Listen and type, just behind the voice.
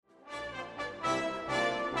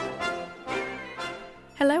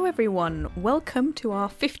Hello everyone, welcome to our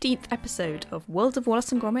 15th episode of World of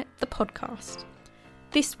Wallace and Gromit, the podcast.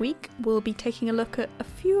 This week we'll be taking a look at a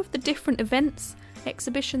few of the different events,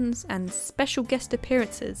 exhibitions and special guest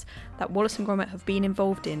appearances that Wallace and Gromit have been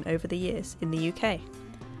involved in over the years in the UK.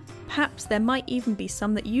 Perhaps there might even be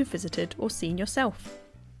some that you've visited or seen yourself.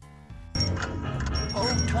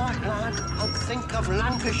 Old tight lad, I'd think of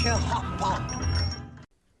Lancashire hot pot.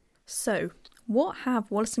 So, what have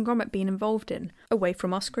Wallace and Gromit been involved in, away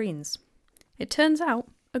from our screens? It turns out,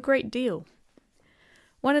 a great deal.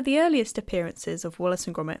 One of the earliest appearances of Wallace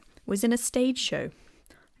and Gromit was in a stage show.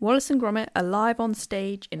 Wallace and Gromit are live on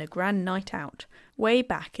stage in a grand night out, way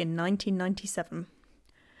back in 1997.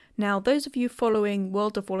 Now, those of you following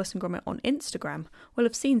World of Wallace and Gromit on Instagram will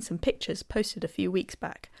have seen some pictures posted a few weeks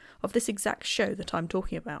back of this exact show that I'm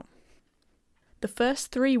talking about. The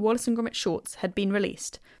first 3 Wallace and Gromit shorts had been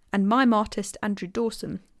released, and mime artist Andrew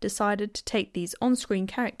Dawson decided to take these on-screen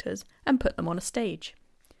characters and put them on a stage.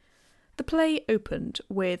 The play opened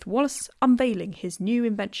with Wallace unveiling his new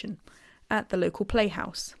invention at the local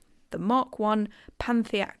playhouse, the Mark I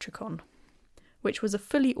Pantheatricon, which was a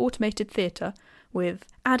fully automated theatre with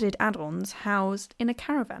added add-ons housed in a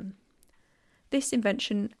caravan. This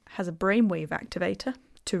invention has a brainwave activator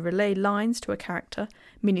to relay lines to a character,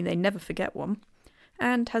 meaning they never forget one,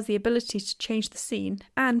 and has the ability to change the scene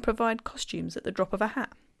and provide costumes at the drop of a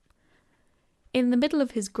hat. In the middle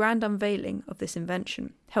of his grand unveiling of this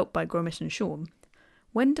invention, helped by Gromit and Sean,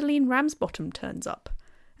 Wendelene Ramsbottom turns up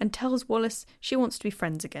and tells Wallace she wants to be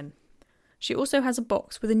friends again. She also has a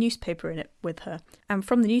box with a newspaper in it with her, and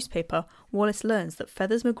from the newspaper, Wallace learns that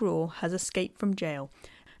Feathers McGraw has escaped from jail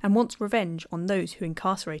and wants revenge on those who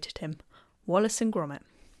incarcerated him, Wallace and Gromit.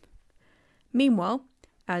 Meanwhile,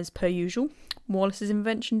 as per usual, Wallace's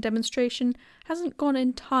invention demonstration hasn't gone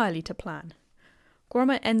entirely to plan.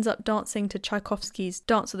 Gromit ends up dancing to Tchaikovsky's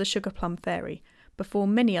Dance of the Sugar Plum Fairy before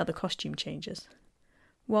many other costume changes.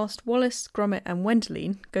 Whilst Wallace, Gromit and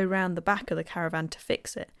Wendelene go round the back of the caravan to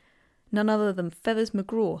fix it, none other than Feathers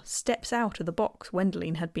McGraw steps out of the box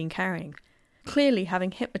Wendelene had been carrying, clearly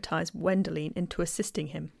having hypnotised Wendelene into assisting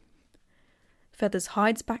him. Feathers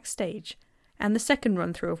hides backstage, and the second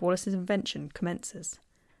run-through of Wallace's invention commences.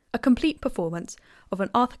 A complete performance of an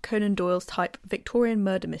Arthur Conan Doyle's type Victorian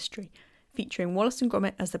murder mystery, featuring Wallace and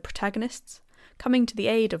Gromit as the protagonists, coming to the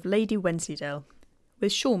aid of Lady Wensleydale,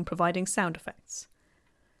 with Sean providing sound effects.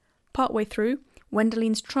 Partway through,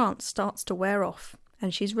 Wendeline's trance starts to wear off,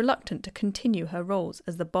 and she's reluctant to continue her roles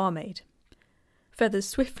as the barmaid. Feathers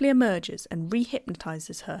swiftly emerges and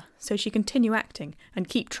re-hypnotises her so she can continue acting and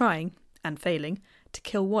keep trying, and failing, to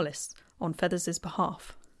kill Wallace on Feathers'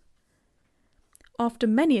 behalf. After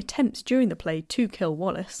many attempts during the play to kill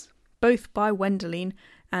Wallace, both by Wendelene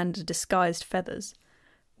and a disguised Feathers,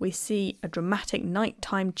 we see a dramatic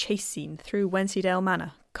nighttime chase scene through Wensleydale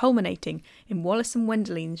Manor, culminating in Wallace and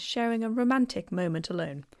Wendelene sharing a romantic moment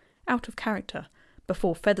alone, out of character,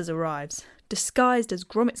 before Feathers arrives, disguised as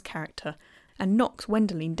Gromit's character, and knocks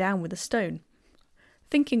Wendelene down with a stone.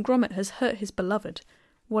 Thinking Gromit has hurt his beloved,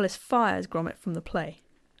 Wallace fires Gromit from the play.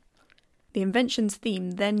 The invention's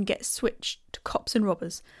theme then gets switched to cops and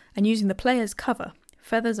robbers, and using the play as cover,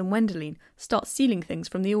 Feathers and Wendelene start stealing things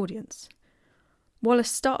from the audience. Wallace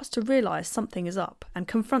starts to realise something is up and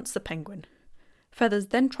confronts the penguin. Feathers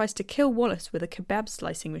then tries to kill Wallace with a kebab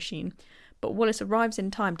slicing machine, but Wallace arrives in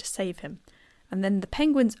time to save him, and then the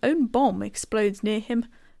penguin's own bomb explodes near him,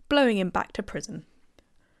 blowing him back to prison.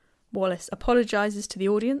 Wallace apologises to the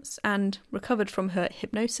audience, and, recovered from her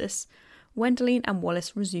hypnosis, Wendelene and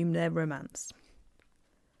Wallace resume their romance.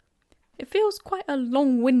 It feels quite a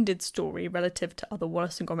long-winded story relative to other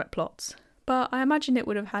Wallace and Gromit plots, but I imagine it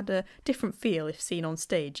would have had a different feel if seen on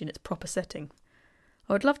stage in its proper setting.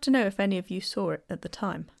 I would love to know if any of you saw it at the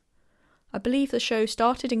time. I believe the show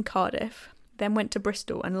started in Cardiff, then went to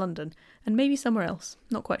Bristol and London, and maybe somewhere else,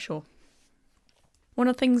 not quite sure. One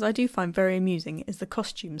of the things I do find very amusing is the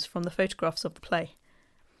costumes from the photographs of the play.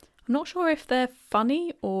 I'm not sure if they're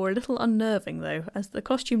funny or a little unnerving though, as the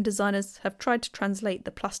costume designers have tried to translate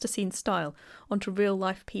the plasticine style onto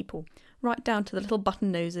real-life people, right down to the little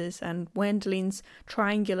button noses and Wendeline's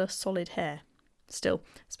triangular solid hair. Still,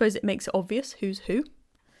 I suppose it makes it obvious who's who.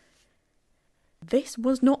 This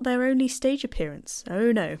was not their only stage appearance,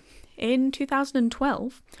 oh no. In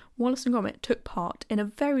 2012, Wallace and Gromit took part in a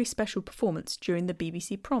very special performance during the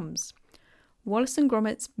BBC Proms, Wallace and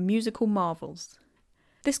Gromit's Musical Marvels.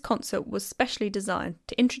 This concert was specially designed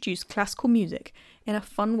to introduce classical music in a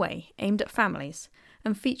fun way aimed at families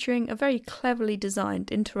and featuring a very cleverly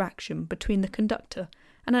designed interaction between the conductor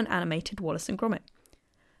and an animated Wallace and Gromit.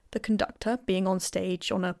 The conductor being on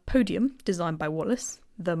stage on a podium designed by Wallace,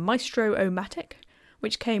 the Maestro-O-Matic,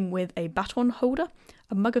 which came with a baton holder,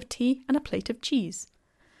 a mug of tea and a plate of cheese.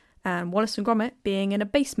 And Wallace and Gromit being in a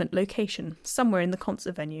basement location somewhere in the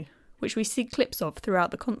concert venue, which we see clips of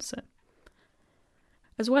throughout the concert.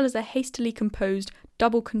 As well as a hastily composed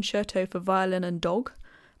double concerto for violin and dog,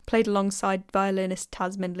 played alongside violinist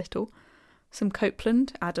Tasman Little, some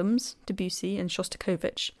Copland, Adams, Debussy and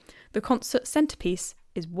Shostakovich, the concert centrepiece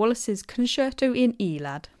is Wallace's Concerto in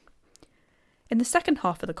E-Lad. In the second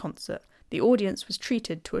half of the concert, the audience was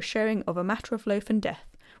treated to a showing of A Matter of Loaf and Death,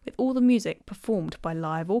 with all the music performed by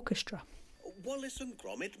live orchestra. Wallace and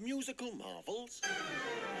Gromit musical marvels.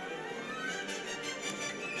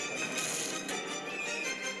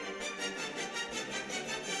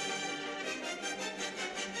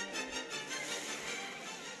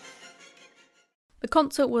 The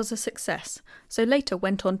concert was a success, so later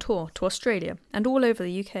went on tour to Australia and all over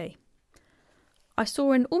the UK. I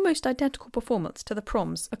saw an almost identical performance to the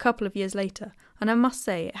Proms a couple of years later, and I must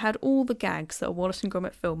say it had all the gags that a Wallace and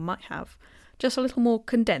Gromit film might have, just a little more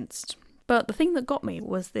condensed. But the thing that got me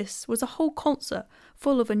was this was a whole concert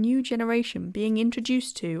full of a new generation being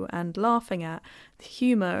introduced to and laughing at the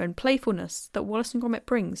humour and playfulness that Wallace and Gromit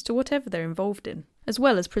brings to whatever they're involved in, as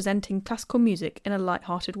well as presenting classical music in a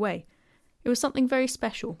light-hearted way. It was something very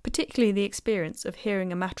special, particularly the experience of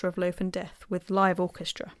hearing A Matter of Loaf and Death with live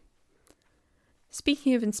orchestra.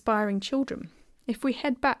 Speaking of inspiring children, if we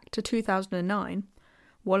head back to 2009,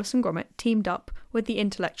 Wallace and Gromit teamed up with the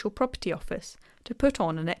Intellectual Property Office to put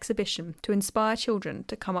on an exhibition to inspire children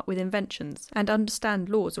to come up with inventions and understand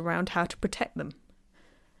laws around how to protect them.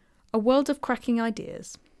 A world of cracking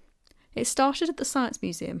ideas. It started at the Science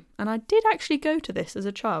Museum, and I did actually go to this as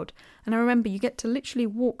a child, and I remember you get to literally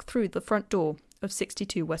walk through the front door of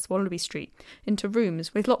 62 West Wallaby Street into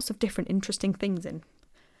rooms with lots of different interesting things in.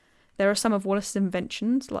 There are some of Wallace's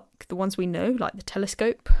inventions, like the ones we know, like the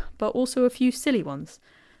telescope, but also a few silly ones,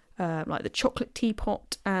 like the chocolate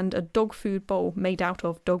teapot and a dog food bowl made out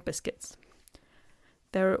of dog biscuits.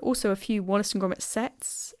 There are also a few Wallace and Gromit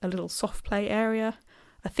sets, a little soft play area,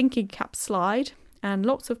 a thinking cap slide, and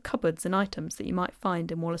lots of cupboards and items that you might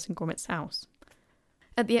find in Wallace and Gromit's house.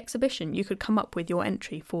 At the exhibition, you could come up with your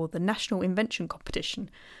entry for the National Invention Competition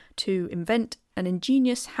to invent an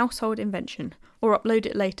ingenious household invention or upload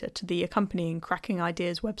it later to the accompanying Cracking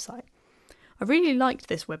Ideas website. I really liked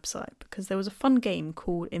this website because there was a fun game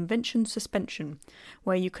called Invention Suspension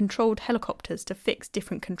where you controlled helicopters to fix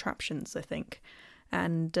different contraptions, I think.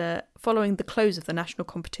 And following the close of the national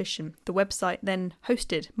competition, the website then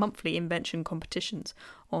hosted monthly invention competitions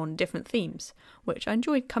on different themes, which I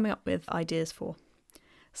enjoyed coming up with ideas for.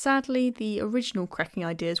 Sadly, the original Cracking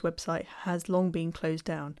Ideas website has long been closed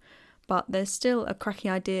down, but there's still a Cracking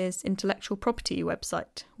Ideas intellectual property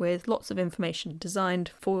website with lots of information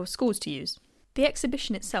designed for schools to use. The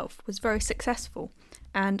exhibition itself was very successful,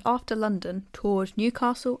 and after London toured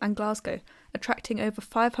Newcastle and Glasgow, attracting over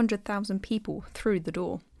 500,000 people through the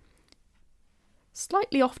door.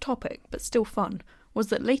 Slightly off topic, but still fun, was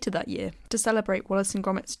that later that year, to celebrate Wallace and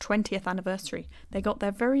Gromit's 20th anniversary, they got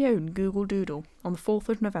their very own Google Doodle on the 4th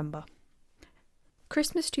of November.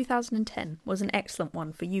 Christmas 2010 was an excellent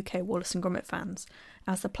one for UK Wallace and Gromit fans,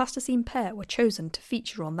 as the Plasticine pair were chosen to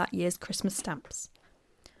feature on that year's Christmas stamps.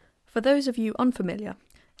 For those of you unfamiliar,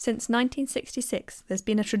 since 1966 there's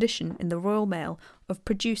been a tradition in the Royal Mail of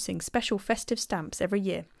producing special festive stamps every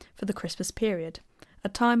year for the Christmas period, a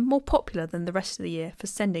time more popular than the rest of the year for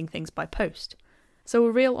sending things by post. So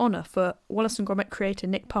a real honour for Wallace and Gromit creator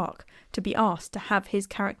Nick Park to be asked to have his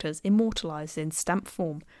characters immortalised in stamp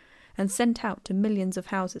form and sent out to millions of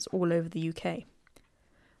houses all over the UK.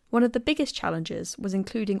 One of the biggest challenges was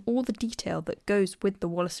including all the detail that goes with the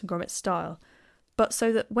Wallace and Gromit style, but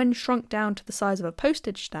so that when shrunk down to the size of a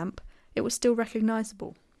postage stamp, it was still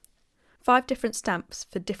recognisable. 5 different stamps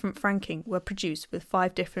for different franking were produced with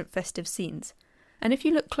 5 different festive scenes, and if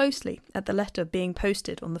you look closely at the letter being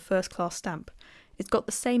posted on the first class stamp, it's got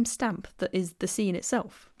the same stamp that is the scene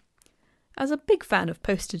itself. As a big fan of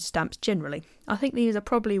postage stamps generally, I think these are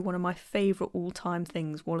probably one of my favourite all-time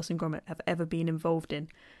things Wallace and Gromit have ever been involved in,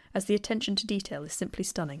 as the attention to detail is simply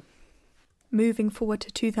stunning. Moving forward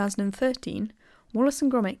to 2013, Wallace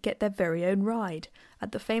and Gromit get their very own ride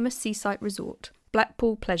at the famous seaside resort,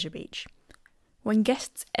 Blackpool Pleasure Beach. When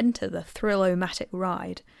guests enter the Thrill-O-Matic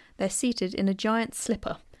ride, they're seated in a giant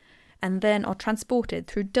slipper, and then are transported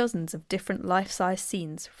through dozens of different life-size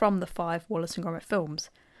scenes from the 5 Wallace and Gromit films,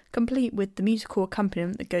 complete with the musical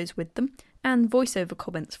accompaniment that goes with them, and voiceover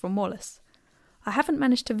comments from Wallace. I haven't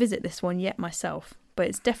managed to visit this one yet myself, but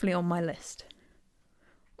it's definitely on my list.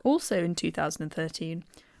 Also in 2013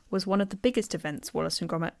 was one of the biggest events Wallace and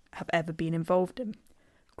Gromit have ever been involved in.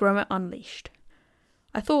 Gromit Unleashed.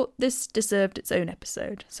 I thought this deserved its own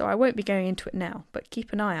episode, so I won't be going into it now, but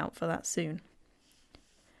keep an eye out for that soon.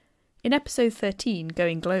 In episode 13,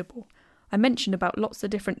 Going Global, I mentioned about lots of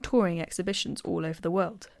different touring exhibitions all over the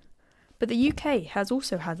world. But the UK has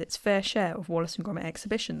also had its fair share of Wallace and Gromit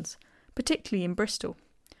exhibitions, particularly in Bristol,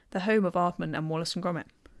 the home of Aardman and Wallace and Gromit.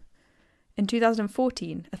 In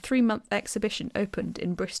 2014, a 3-month exhibition opened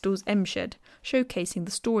in Bristol's M Shed, showcasing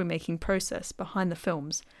the story-making process behind the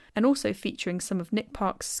films, and also featuring some of Nick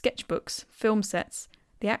Park's sketchbooks, film sets,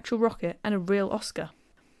 the actual rocket, and a real Oscar.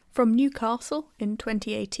 From Newcastle in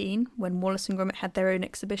 2018, when Wallace and Gromit had their own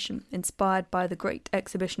exhibition inspired by the Great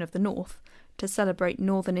Exhibition of the North to celebrate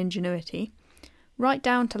Northern ingenuity, right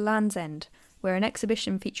down to Land's End, where an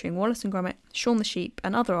exhibition featuring Wallace and Gromit, Shaun the Sheep,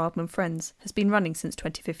 and other Aardman friends has been running since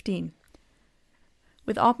 2015.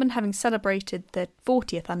 With Aardman having celebrated their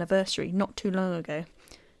 40th anniversary not too long ago,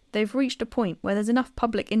 they've reached a point where there's enough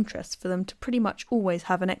public interest for them to pretty much always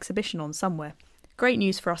have an exhibition on somewhere. Great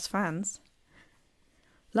news for us fans.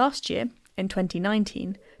 Last year, in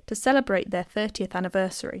 2019, to celebrate their 30th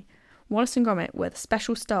anniversary, Wallace and Gromit were the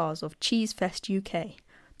special stars of Cheese Fest UK,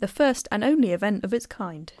 the first and only event of its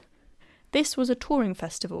kind. This was a touring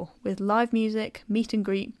festival with live music, meet and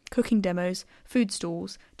greet, cooking demos, food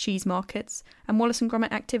stalls, cheese markets, and Wallace and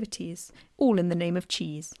Gromit activities, all in the name of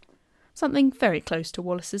cheese. Something very close to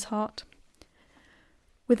Wallace's heart.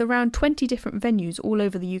 With around 20 different venues all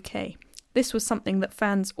over the UK, this was something that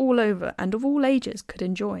fans all over and of all ages could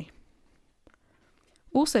enjoy.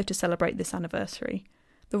 Also to celebrate this anniversary,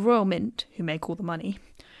 the Royal Mint, who make all the money,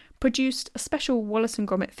 produced a special Wallace and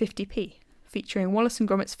Gromit 50p, featuring Wallace and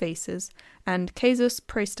Gromit's faces and casus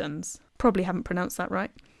praestans, probably haven't pronounced that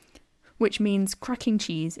right, which means cracking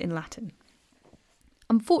cheese in Latin.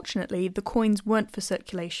 Unfortunately, the coins weren't for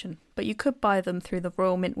circulation, but you could buy them through the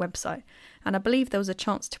Royal Mint website, and I believe there was a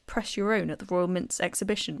chance to press your own at the Royal Mint's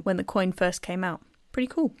exhibition when the coin first came out. Pretty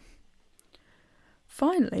cool.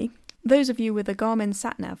 Finally, those of you with a Garmin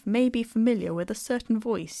SatNav may be familiar with a certain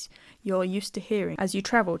voice you're used to hearing as you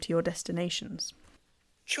travel to your destinations.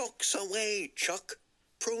 Chuck's away, Chuck.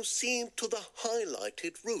 Proceed to the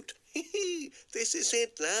highlighted route. This is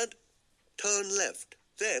it, lad. Turn left,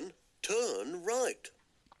 then turn right.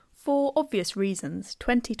 For obvious reasons,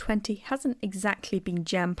 2020 hasn't exactly been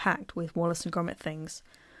jam-packed with Wallace and Gromit things,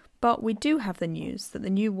 but we do have the news that the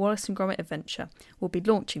new Wallace and Gromit adventure will be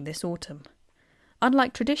launching this autumn.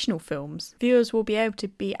 Unlike traditional films, viewers will be able to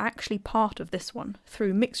be actually part of this one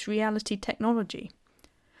through mixed reality technology.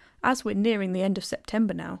 As we're nearing the end of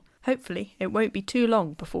September now, hopefully it won't be too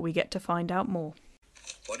long before we get to find out more.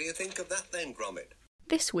 What do you think of that then, Gromit?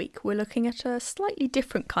 This week we're looking at a slightly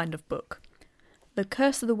different kind of book. The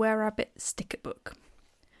Curse of the Were-Rabbit sticker book.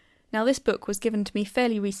 Now this book was given to me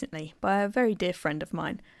fairly recently by a very dear friend of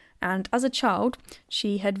mine, and as a child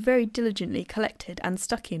she had very diligently collected and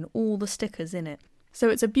stuck in all the stickers in it. So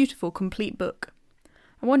it's a beautiful complete book.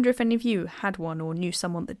 I wonder if any of you had one or knew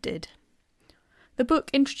someone that did. The book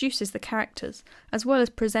introduces the characters, as well as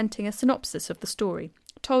presenting a synopsis of the story,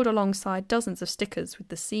 told alongside dozens of stickers with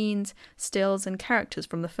the scenes, stills and characters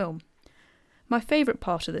from the film. My favourite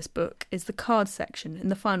part of this book is the card section in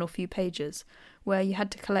the final few pages, where you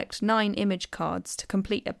had to collect 9 image cards to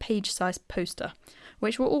complete a page-sized poster,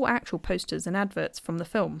 which were all actual posters and adverts from the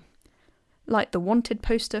film. Like the wanted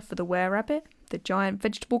poster for the Were-Rabbit, the giant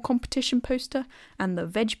vegetable competition poster, and the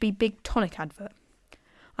Veg Be Big tonic advert.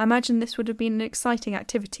 I imagine this would have been an exciting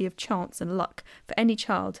activity of chance and luck for any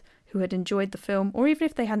child who had enjoyed the film, or even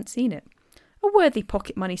if they hadn't seen it. A worthy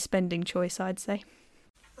pocket money spending choice, I'd say.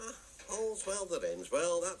 All's well that ends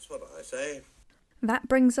well, that's what I say. That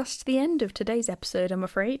brings us to the end of today's episode, I'm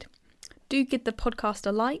afraid. Do give the podcast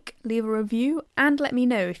a like, leave a review, and let me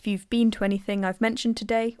know if you've been to anything I've mentioned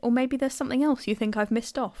today, or maybe there's something else you think I've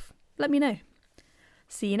missed off. Let me know.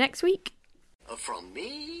 See you next week. From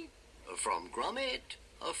me, from Gromit,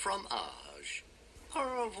 from Arj.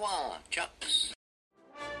 Au revoir, chaps.